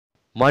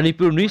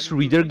Manipur News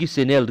Reader की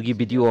channel की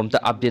video अमता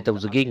update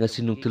तौजगे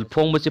ngasi nungthil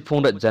phong base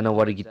phong da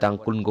January की tang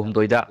kun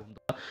gomdoi da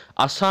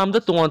Assam da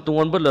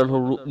tungan ba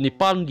lalhaoba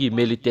nipan gi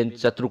militant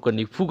chatruka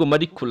nifu ga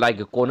mari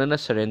khutlaiga konana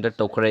surrender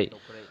taokhre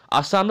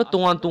Assam da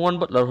tungan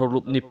ba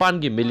lalhaoba nipan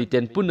gi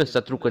militant punna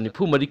chatruka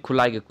nifu mari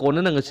khutlaiga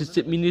konana ngasi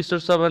chief minister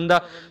sabanda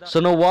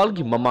Sonowal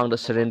gi mamang da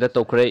surrender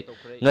taokhre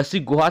ngasi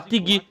Guwahati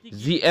gi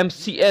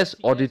GMCS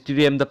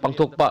auditorium da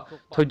pangthokpa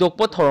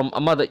thoidokpa thoram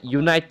amada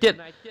United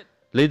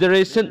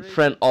Liberation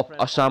Front of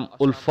Assam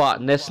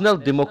Ulfa National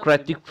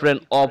Democratic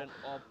Front of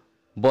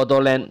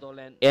Bodoland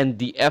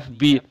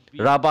NDFB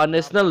Rabha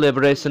National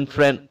Liberation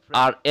Front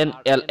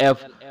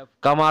RNLF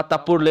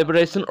Kamatapur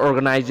Liberation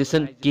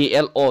Organization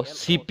KLO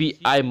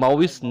CPI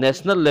Maoist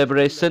National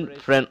Liberation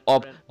Front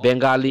of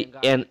Bengali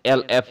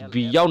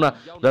NLFB yauna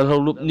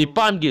lalhaoba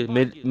nipan gi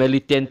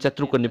militant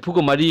chatruka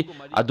nifuga mari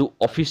adu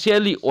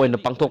officially oina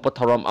pangthokpa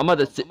thoram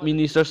amada chief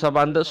minister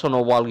sabanda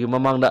Sonowal gi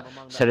mamangda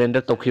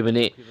surrender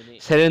tawkhibani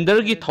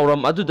surrender gi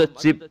thoram adu da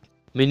chief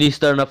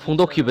Minister na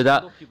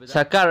phongdokhibada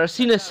sarkar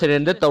asina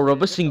surrender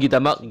tawraba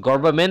singidama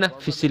government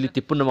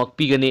facility punamak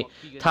pigani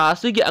tha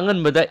asigi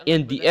anganbada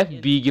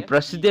NDFB gi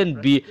president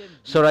B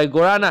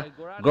Soraigorana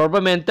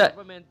government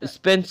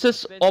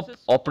expenses of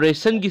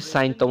operation gi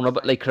sign tawnaba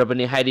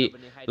laikhrabani hairi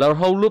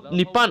lalhaoba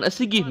nipan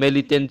asigi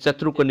militant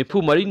chatruka nifu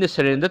mari na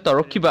surrender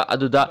tawrokhiba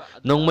aduda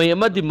nongmai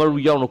amadi maru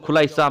yawna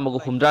khulai chamaga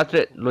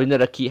 63 loina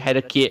rakhi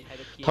hairakhi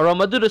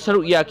thoram adu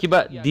saru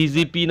yakiba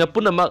DGP na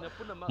punamak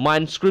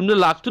Mind Scream na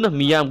laktuna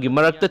miyam gi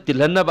marakta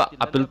tilhanaba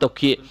appeal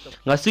tawki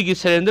ngasi gi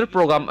surrender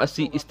program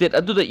asi state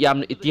aduda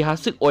yamna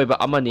itihasik oiba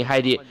amani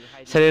hairi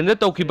surrender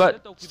tawkiba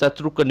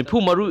chatruka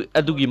nifu maru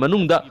adugi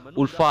manungda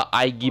Ulfa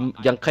ai gi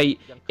yankai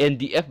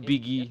NDFB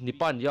gi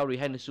nipan yauri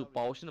hainasu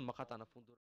pawsina makatana